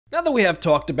Now that we have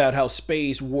talked about how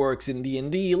space works in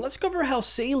D&D, let's cover how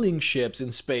sailing ships in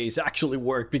space actually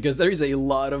work, because there is a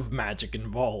lot of magic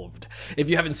involved. If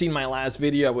you haven't seen my last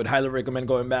video, I would highly recommend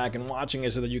going back and watching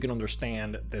it so that you can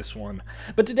understand this one.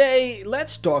 But today,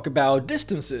 let's talk about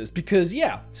distances, because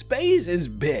yeah, space is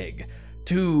big.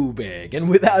 Too big, and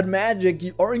without magic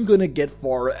you aren't gonna get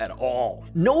far at all.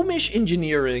 Gnomish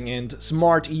engineering and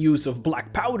smart use of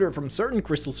black powder from certain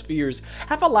crystal spheres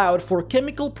have allowed for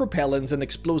chemical propellants and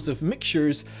explosive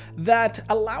mixtures that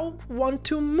allow one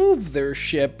to move their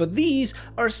ship, but these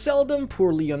are seldom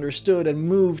poorly understood and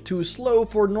move too slow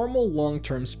for normal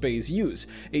long-term space use.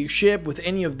 A ship with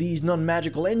any of these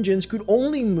non-magical engines could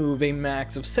only move a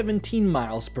max of 17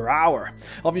 miles per hour.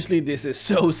 Obviously this is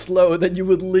so slow that you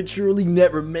would literally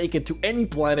never make it to any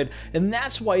planet, and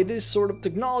that's why this sort of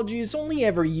technology is only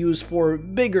ever used for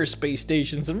bigger space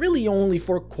stations and really only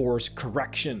for course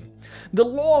correction. The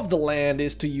law of the land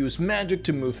is to use magic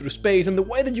to move through space, and the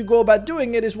way that you go about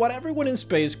doing it is what everyone in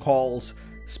space calls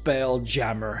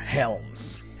Spelljammer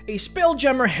helms. A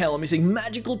Spelljammer helm is a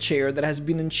magical chair that has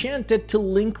been enchanted to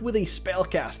link with a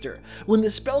spellcaster. When the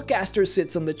spellcaster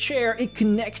sits on the chair, it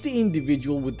connects the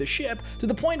individual with the ship to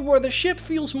the point where the ship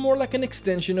feels more like an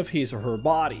extension of his or her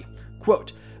body.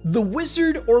 Quote, "The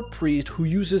wizard or priest who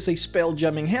uses a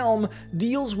spelljamming helm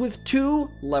deals with two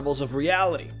levels of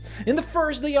reality. In the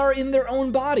first, they are in their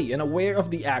own body and aware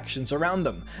of the actions around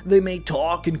them. They may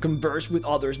talk and converse with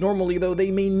others normally, though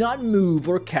they may not move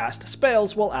or cast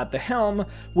spells while at the helm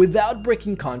without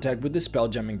breaking contact with the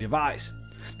spelljamming device.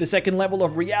 The second level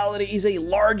of reality is a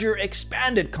larger,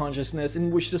 expanded consciousness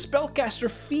in which the spellcaster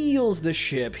feels the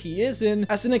ship he is in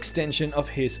as an extension of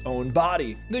his own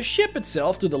body. The ship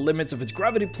itself, to the limits of its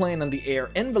gravity plane and the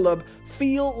air envelope,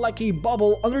 feel like a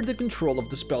bubble under the control of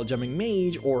the spelljamming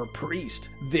mage or priest.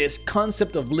 This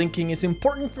concept of linking is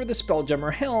important for the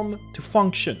spelljammer helm to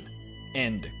function."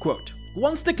 End quote.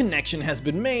 Once the connection has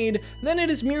been made, then it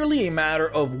is merely a matter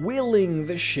of willing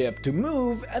the ship to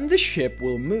move, and the ship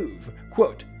will move.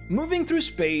 Quote, "Moving through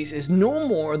space is no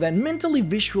more than mentally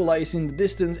visualizing the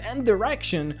distance and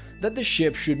direction that the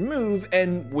ship should move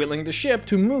and willing the ship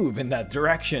to move in that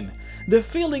direction. The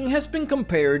feeling has been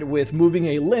compared with moving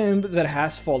a limb that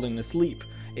has fallen asleep.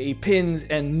 A pins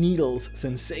and needles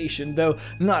sensation, though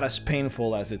not as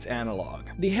painful as its analog.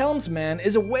 The helmsman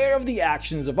is aware of the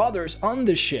actions of others on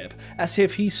the ship, as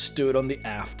if he stood on the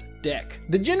aft deck.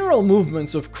 The general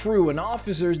movements of crew and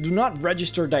officers do not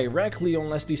register directly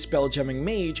unless the spelljamming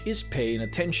mage is paying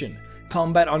attention.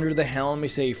 Combat under the helm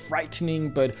is a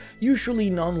frightening but usually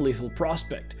non-lethal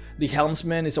prospect. The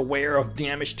helmsman is aware of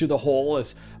damage to the hull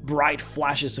as bright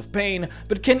flashes of pain,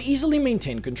 but can easily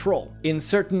maintain control. In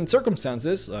certain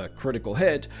circumstances, a critical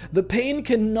hit, the pain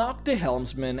can knock the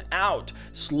helmsman out,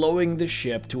 slowing the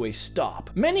ship to a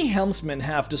stop. Many helmsmen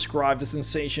have described the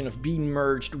sensation of being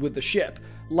merged with the ship,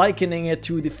 likening it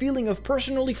to the feeling of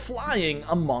personally flying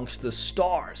amongst the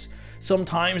stars.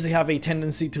 Sometimes they have a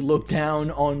tendency to look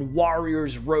down on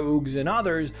warriors, rogues, and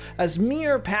others as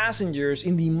mere passengers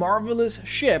in the marvelous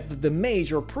ship that the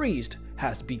mage or priest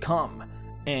has become."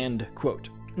 End quote.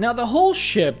 Now the whole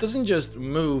ship doesn't just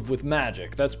move with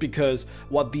magic. That's because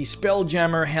what the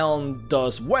Spelljammer helm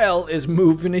does well is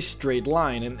move in a straight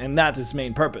line, and that's its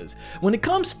main purpose. When it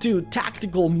comes to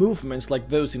tactical movements like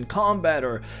those in combat,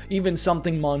 or even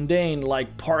something mundane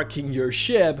like parking your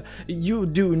ship, you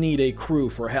do need a crew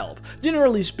for help.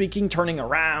 Generally speaking, turning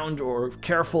around or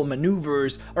careful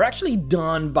maneuvers are actually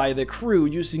done by the crew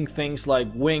using things like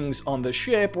wings on the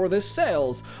ship or the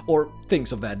sails, or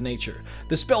things of that nature.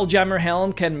 The Spelljammer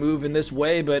helm can move in this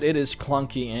way, but it is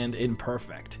clunky and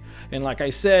imperfect. And like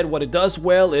I said, what it does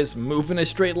well is move in a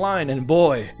straight line, and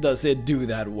boy, does it do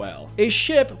that well. A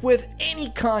ship with any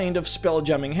kind of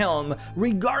spelljamming helm,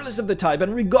 regardless of the type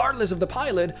and regardless of the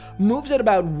pilot, moves at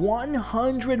about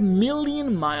 100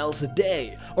 million miles a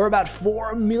day, or about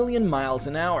 4 million miles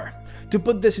an hour. To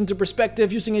put this into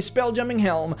perspective, using a spelljamming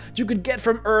helm, you could get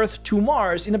from Earth to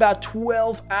Mars in about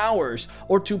 12 hours,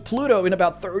 or to Pluto in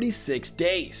about 36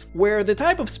 days. Where the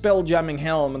type of spelljamming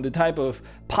helm and the type of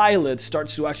pilot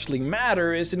starts to actually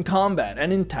matter is in combat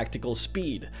and in tactical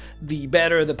speed. The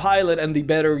better the pilot and the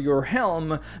better your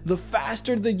helm, the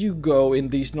faster that you go in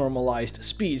these normalized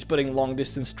speeds, but in long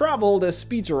distance travel, the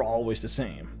speeds are always the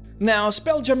same. Now,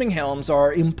 spelljamming helms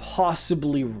are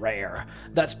impossibly rare.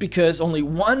 That's because only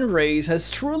one race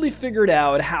has truly figured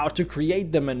out how to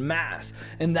create them en masse,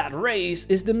 and that race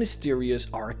is the mysterious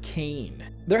Arcane.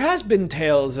 There has been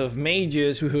tales of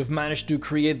mages who have managed to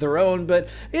create their own, but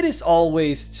it is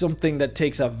always something that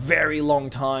takes a very long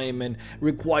time and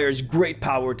requires great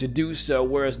power to do so,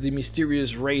 whereas the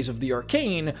mysterious race of the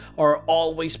Arcane are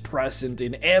always present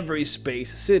in every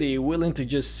space city, willing to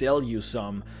just sell you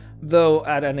some, though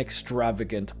at an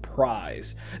extravagant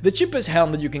price. The cheapest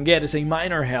helm that you can get is a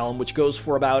minor helm, which goes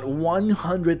for about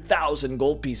 100,000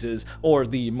 gold pieces, or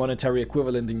the monetary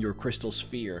equivalent in your crystal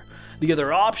sphere. The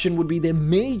other option would be the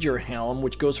major helm,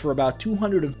 which goes for about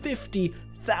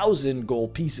 250,000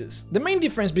 gold pieces. The main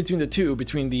difference between the two,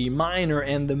 between the minor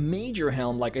and the major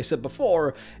helm, like I said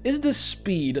before, is the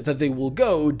speed that they will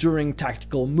go during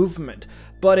tactical movement.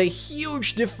 But a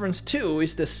huge difference too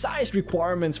is the size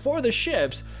requirements for the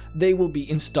ships they will be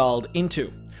installed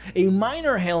into. A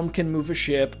minor helm can move a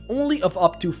ship only of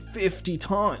up to 50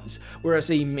 tons,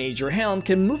 whereas a major helm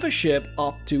can move a ship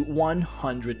up to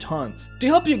 100 tons. To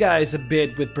help you guys a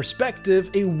bit with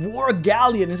perspective, a war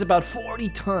galleon is about 40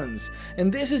 tons,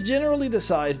 and this is generally the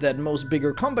size that most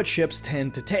bigger combat ships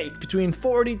tend to take, between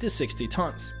 40 to 60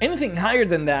 tons. Anything higher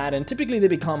than that, and typically they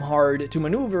become hard to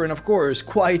maneuver and of course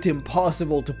quite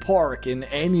impossible to park in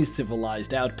any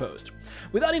civilized outpost.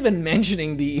 Without even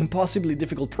mentioning the impossibly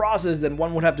difficult process that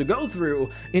one would have to go through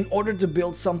in order to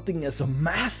build something as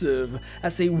massive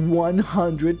as a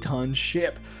 100-ton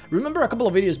ship. Remember a couple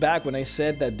of videos back when I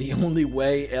said that the only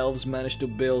way elves managed to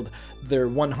build their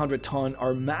 100-ton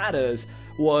armadas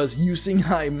was using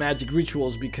high magic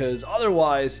rituals, because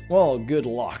otherwise, well, good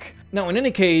luck. Now, in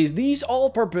any case, these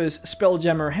all-purpose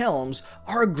Spelljammer helms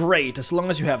are great as long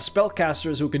as you have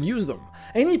spellcasters who can use them.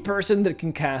 Any person that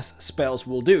can cast spells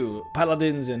will do,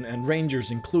 paladins and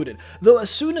rangers included, though as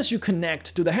soon as you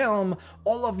connect to the helm,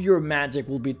 all of your magic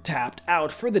will be tapped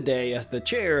out for the day as the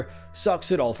chair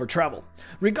sucks it all for travel,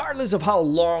 regardless of how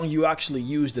long you actually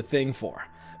use the thing for.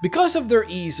 Because of their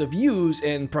ease of use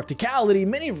and practicality,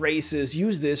 many races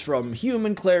use this, from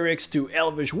human clerics to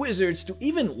elvish wizards to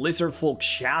even lizardfolk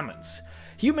shamans.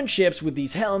 Human ships with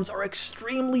these helms are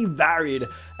extremely varied,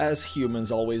 as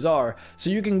humans always are, so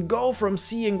you can go from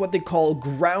seeing what they call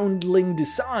groundling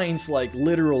designs like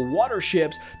literal water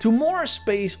ships to more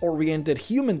space-oriented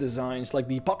human designs like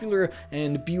the popular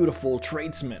and beautiful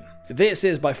tradesman. This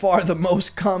is by far the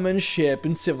most common ship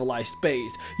in civilized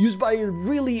space, used by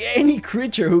really any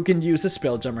creature who can use a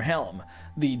Spelljammer helm.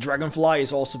 The Dragonfly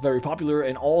is also very popular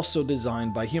and also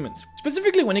designed by humans.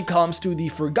 Specifically when it comes to the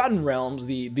Forgotten Realms,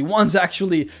 the ones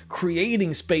actually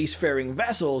creating spacefaring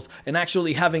vessels and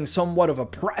actually having somewhat of a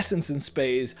presence in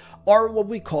space are what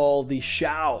we call the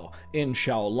Shao in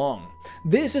Shaolong.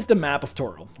 This is the map of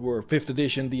Toril, where 5th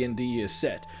edition D&D is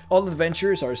set. All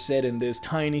adventures are set in this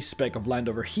tiny speck of land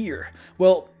over here.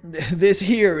 Well, this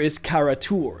here is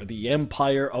Karatur, the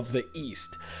Empire of the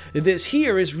East. This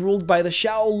here is ruled by the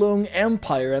Shaolong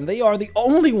Empire, and they are the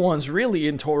only ones really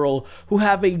in Toril who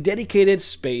have a dedicated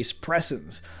space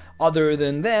presence. Other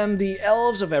than them, the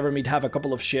elves of Evermeet have a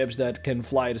couple of ships that can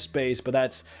fly to space, but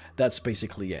that's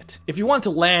basically it. If you want to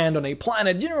land on a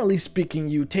planet, generally speaking,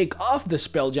 you take off the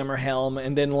Spelljammer helm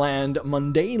and then land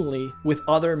mundanely with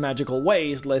other magical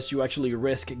ways, lest you actually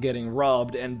risk getting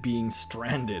robbed and being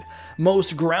stranded.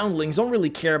 Most groundlings don't really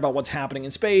care about what's happening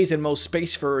in space, and most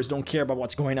spacefarers don't care about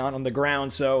what's going on the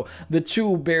ground, so the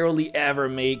two barely ever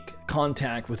make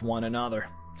contact with one another.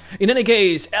 In any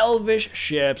case, elvish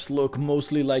ships look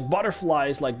mostly like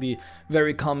butterflies, like the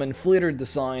very common flitter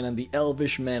design and the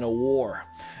elvish man of war.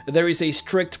 There is a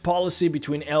strict policy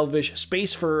between elvish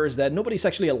spacefarers that nobody's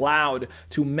actually allowed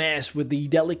to mess with the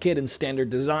delicate and standard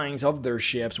designs of their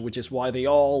ships, which is why they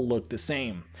all look the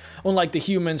same. Unlike the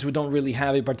humans, who don't really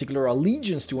have a particular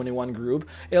allegiance to any one group,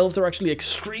 elves are actually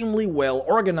extremely well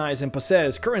organized and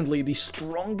possess currently the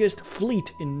strongest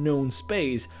fleet in known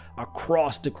space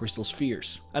across the crystal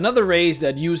spheres. Another race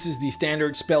that uses the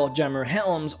standard Spelljammer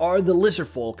helms are the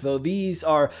lizardfolk, though these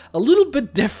are a little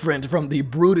bit different from the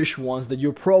brutish ones that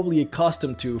you're probably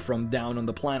accustomed to from down on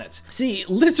the planets. See,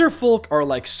 lizardfolk are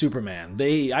like Superman.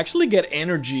 They actually get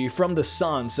energy from the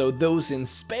sun, so those in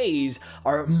space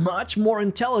are much more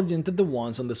intelligent than the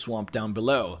ones on the swamp down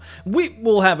below. We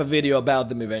will have a video about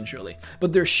them eventually,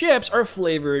 but their ships are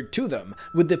flavored to them,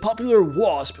 with the popular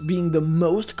Wasp being the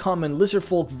most common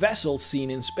lizardfolk vessel seen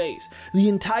in space. The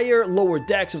entire lower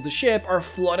decks of the ship are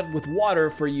flooded with water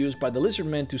for use by the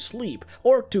lizardmen to sleep,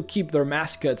 or to keep their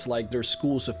mascots like their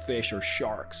schools of fish or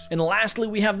sharks. arcs. And lastly,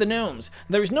 we have the gnomes.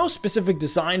 There is no specific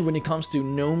design when it comes to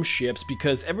gnome ships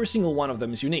because every single one of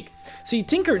them is unique. See,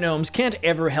 Tinker Gnomes can't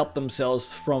ever help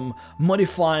themselves from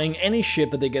modifying any ship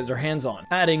that they get their hands on,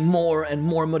 adding more and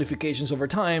more modifications over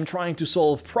time, trying to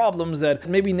solve problems that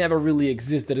maybe never really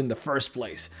existed in the first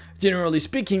place. Generally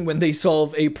speaking, when they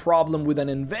solve a problem with an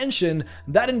invention,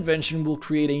 that invention will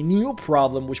create a new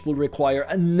problem which will require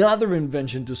another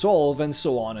invention to solve, and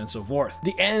so on and so forth.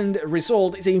 The end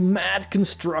result is a mad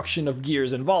construction of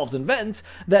gears and valves and vents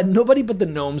that nobody but the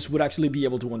gnomes would actually be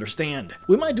able to understand.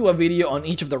 We might do a video on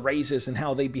each of the races and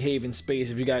how they behave in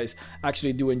space if you guys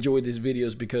actually do enjoy these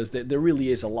videos, because there really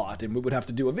is a lot, and we would have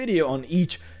to do a video on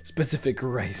each specific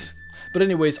race. But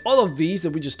anyways, all of these that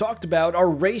we just talked about are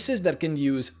races that can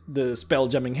use the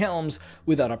spelljamming helms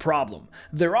without a problem.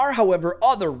 There are, however,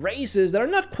 other races that are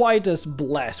not quite as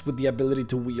blessed with the ability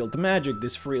to wield magic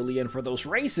this freely, and for those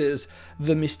races,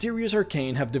 the Mysterious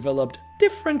Arcane have developed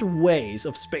different ways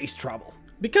of space travel.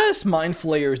 Because mind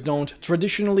flayers don't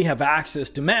traditionally have access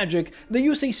to magic, they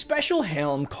use a special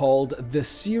helm called the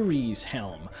Series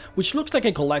Helm, which looks like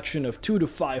a collection of 2 to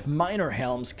 5 minor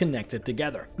helms connected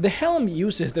together. The helm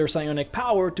uses their psionic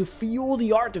power to fuel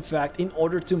the artifact in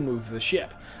order to move the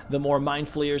ship. The more mind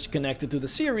flayers connected to the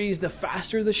series, the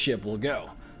faster the ship will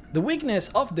go. The weakness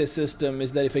of this system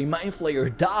is that if a Mind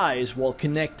Flayer dies while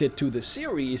connected to the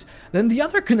series, then the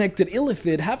other connected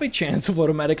Illithid have a chance of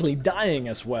automatically dying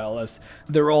as well, as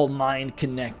they're all mind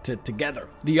connected together.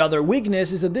 The other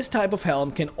weakness is that this type of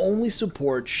helm can only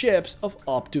support ships of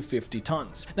up to 50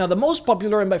 tons. Now, the most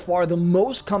popular and by far the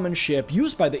most common ship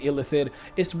used by the Illithid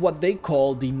is what they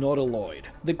call the Nautiloid.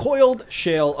 The coiled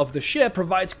shell of the ship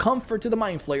provides comfort to the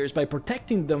Mind Flayers by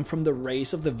protecting them from the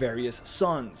rays of the various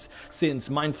suns, since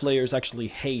Mind Flayers actually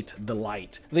hate the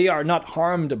light. They are not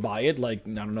harmed by it, like,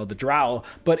 I don't know, the Drow,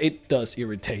 but it does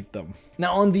irritate them.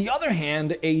 Now, on the other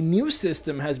hand, a new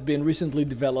system has been recently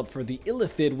developed for the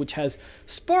Illithid, which has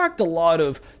sparked a lot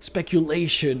of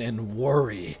speculation and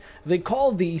worry. They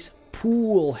call these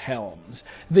pool helms.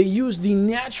 They use the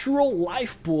natural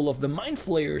life pool of the Mind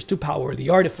Flayers to power the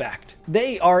artifact.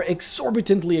 They are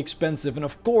exorbitantly expensive and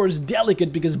of course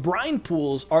delicate because brine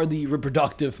pools are the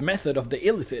reproductive method of the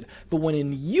Illithid, but when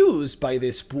in use by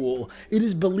this pool, it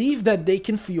is believed that they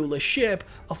can fuel a ship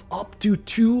of up to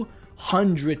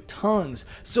 200 tons,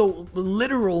 so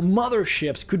literal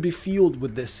motherships could be fueled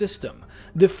with this system.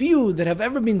 The few that have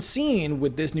ever been seen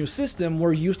with this new system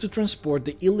were used to transport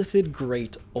the Illithid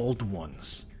Great Old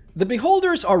Ones. The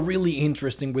beholders are really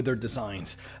interesting with their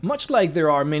designs. Much like there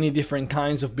are many different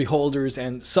kinds of beholders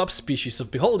and subspecies of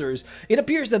beholders, it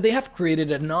appears that they have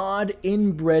created an odd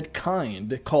inbred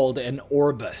kind called an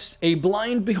Orbus, a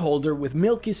blind beholder with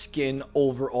milky skin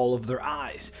over all of their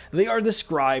eyes. They are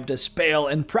described as pale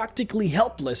and practically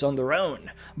helpless on their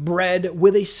own, bred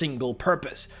with a single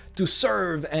purpose: to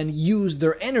serve and use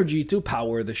their energy to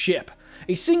power the ship.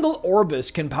 A single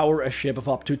Orbus can power a ship of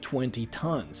up to 20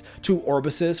 tons, 2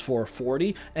 Orbuses for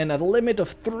 40, and a limit of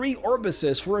 3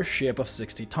 Orbuses for a ship of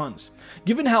 60 tons.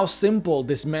 Given how simple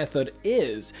this method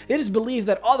is, it is believed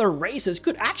that other races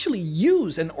could actually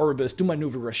use an Orbus to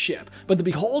maneuver a ship, but the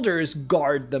beholders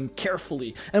guard them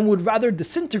carefully and would rather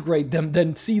disintegrate them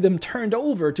than see them turned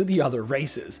over to the other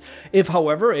races. If,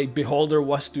 however, a beholder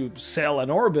was to sell an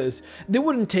Orbus, they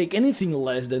wouldn't take anything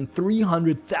less than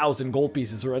 300,000 gold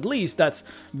pieces, or at least that's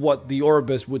what the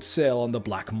Orbus would sell on the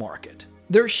black market.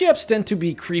 Their ships tend to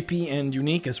be creepy and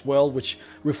unique as well, which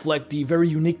reflect the very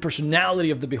unique personality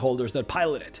of the beholders that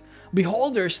pilot it.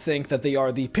 Beholders think that they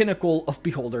are the pinnacle of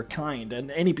beholder kind, and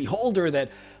any beholder that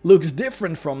looks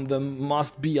different from them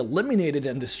must be eliminated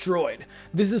and destroyed.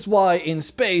 This is why in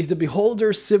space the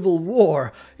beholder civil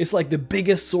war is like the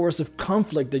biggest source of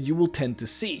conflict that you will tend to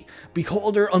see.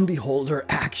 Beholder on beholder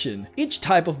action. Each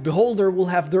type of beholder will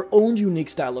have their own unique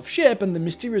style of ship, and the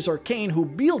Mysterious Arcane who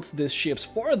builds these ships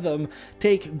for them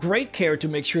take great care to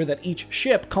make sure that each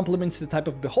ship complements the type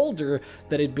of beholder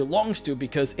that it belongs to,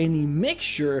 because any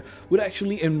mixture would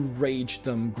actually enrage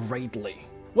them greatly.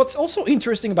 What's also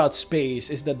interesting about space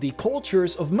is that the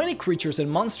cultures of many creatures and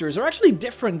monsters are actually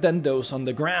different than those on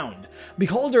the ground.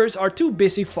 Beholders are too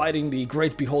busy fighting the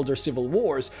Great Beholder Civil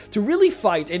Wars to really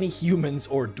fight any humans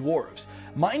or dwarves.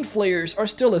 Mind Flayers are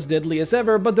still as deadly as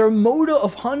ever, but their mode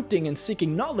of hunting and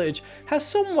seeking knowledge has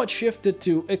somewhat shifted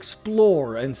to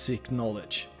explore and seek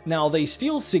knowledge. Now, they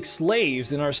still seek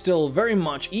slaves and are still very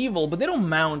much evil, but they don't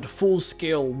mount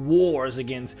full-scale wars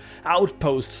against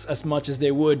outposts as much as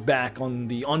they would back on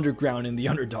the underground in the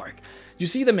Underdark. You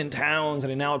see them in towns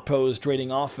and in outposts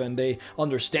trading often. They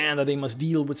understand that they must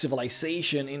deal with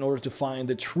civilization in order to find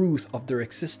the truth of their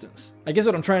existence. I guess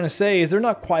what I'm trying to say is they're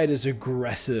not quite as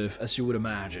aggressive as you would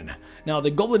imagine. Now, the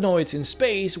goblinoids in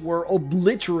space were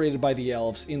obliterated by the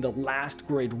elves in the last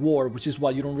Great War, which is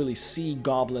why you don't really see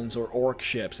goblins or orc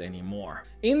ships anymore.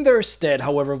 In their stead,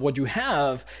 however, what you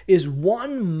have is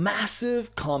one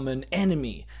massive common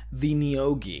enemy, the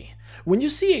Neogi. When you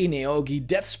see a Neogi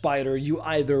death spider, you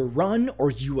either run or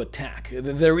you attack.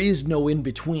 There is no in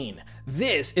between.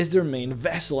 This is their main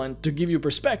vessel, and to give you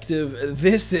perspective,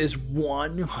 this is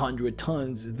 100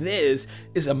 tons. This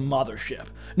is a mothership.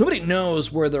 Nobody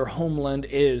knows where their homeland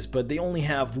is, but they only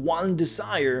have one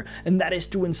desire, and that is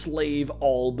to enslave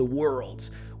all the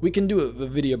worlds. We can do a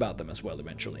video about them as well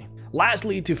eventually.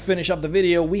 Lastly, to finish up the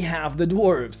video, we have the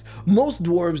dwarves. Most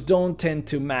dwarves don't tend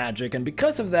to magic, and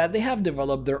because of that, they have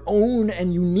developed their own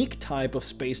and unique type of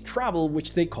space travel,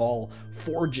 which they call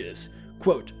forges.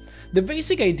 Quote, "The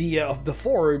basic idea of the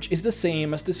forge is the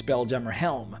same as the Spelljammer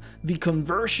helm, the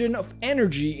conversion of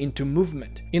energy into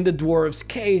movement. In the dwarves'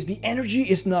 case, the energy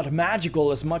is not magical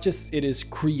as much as it is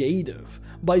creative.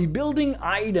 By building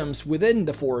items within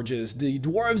the forges, the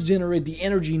dwarves generate the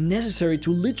energy necessary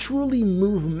to literally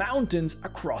move mountains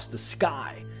across the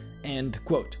sky." End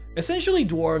quote. Essentially,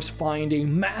 dwarves find a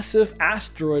massive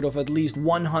asteroid of at least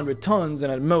 100 tons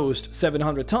and at most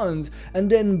 700 tons, and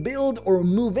then build or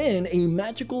move in a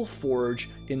magical forge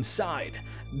inside.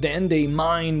 Then they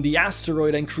mine the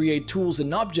asteroid and create tools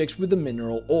and objects with the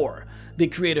mineral ore. The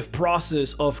creative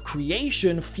process of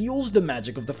creation fuels the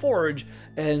magic of the forge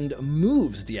and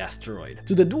moves the asteroid.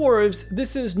 To the dwarves,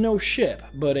 this is no ship,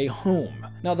 but a home.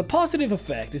 Now, the positive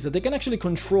effect is that they can actually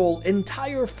control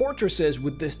entire fortresses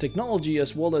with this technology,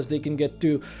 as well as they can get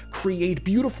to create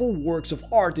beautiful works of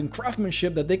art and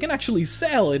craftsmanship that they can actually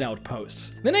sell in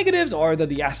outposts. The negatives are that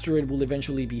the asteroid will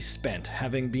eventually be spent,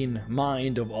 having been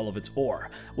mined of all of its ore.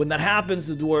 When that happens,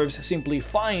 the dwarves simply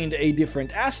find a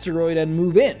different asteroid and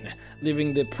move in,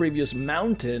 leaving the previous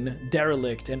mountain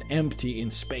derelict and empty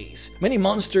in space. Many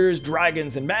monsters,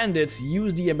 dragons, and bandits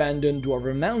use the abandoned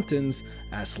dwarven mountains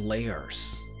as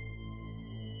lairs.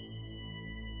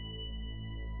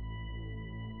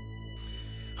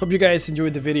 Hope you guys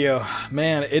enjoyed the video.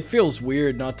 Man, it feels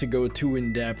weird not to go too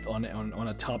in-depth on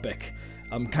a topic.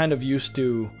 I'm kind of used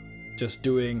to just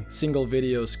doing single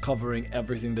videos covering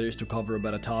everything there is to cover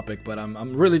about a topic, but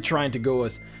I'm really trying to go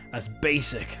as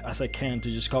basic as I can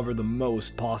to just cover the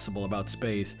most possible about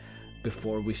space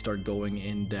before we start going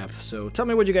in depth. So tell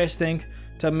me what you guys think.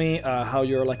 Tell me how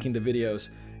you're liking the videos,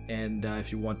 and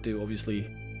if you want to obviously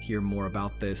hear more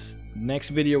about this. Next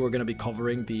video we're going to be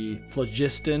covering the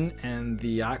phlogiston and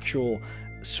the actual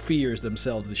spheres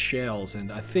themselves, the shells,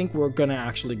 and I think we're going to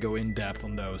actually go in depth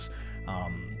on those.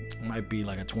 Might be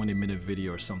like a 20-minute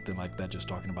video or something like that, just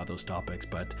talking about those topics.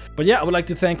 But yeah, I would like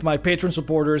to thank my Patreon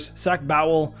supporters: Zach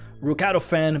Bowell, Rukato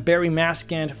Fan, Barry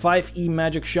Maskant, 5E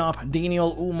Magic Shop,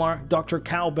 Daniel Umar, Dr.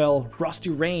 Cowbell, Rusty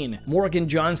Rain, Morgan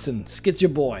Johnson,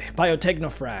 Skizia Boy,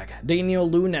 Biotechnofrag, Daniel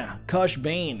Luna, Kush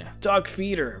Bane, Doug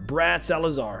Feeder, Brad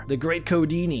Salazar, The Great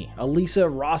Codini, Elisa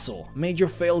Russell, Major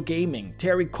Fail Gaming,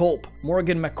 Terry Culp,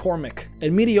 Morgan McCormick,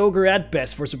 and Mediocre at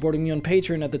Best for supporting me on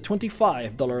Patreon at the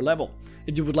 $25 level.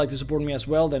 If you would like to support me as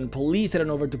well, then please head on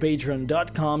over to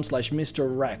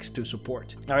patreon.com/Mr. Rex to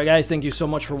support. Alright guys, thank you so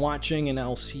much for watching, and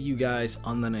I'll see you guys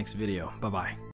on the next video. Bye-bye.